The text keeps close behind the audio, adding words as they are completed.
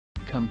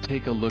Come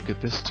take a look at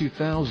this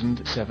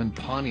 2007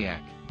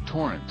 Pontiac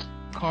Torrent.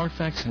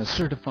 Carfax has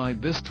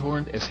certified this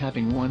Torrent as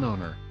having one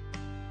owner.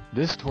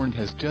 This Torrent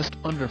has just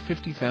under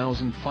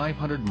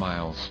 50,500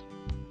 miles.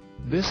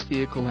 This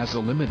vehicle has a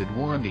limited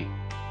warranty.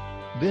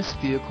 This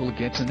vehicle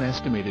gets an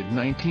estimated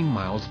 19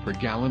 miles per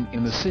gallon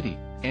in the city,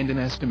 and an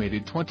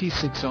estimated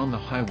 26 on the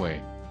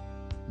highway.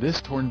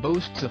 This Torrent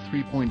boasts a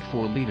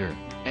 3.4-liter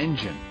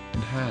engine,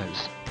 and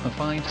has a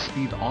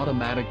 5-speed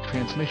automatic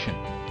transmission.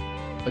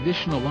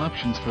 Additional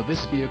options for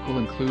this vehicle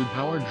include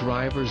power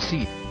driver's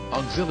seat,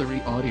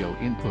 auxiliary audio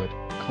input,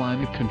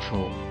 climate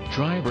control,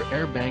 driver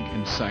airbag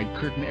and side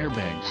curtain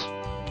airbags.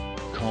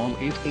 Call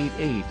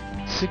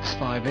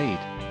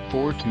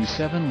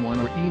 888-658-4271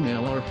 or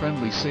email our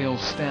friendly sales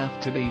staff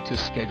today to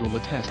schedule a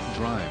test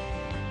drive.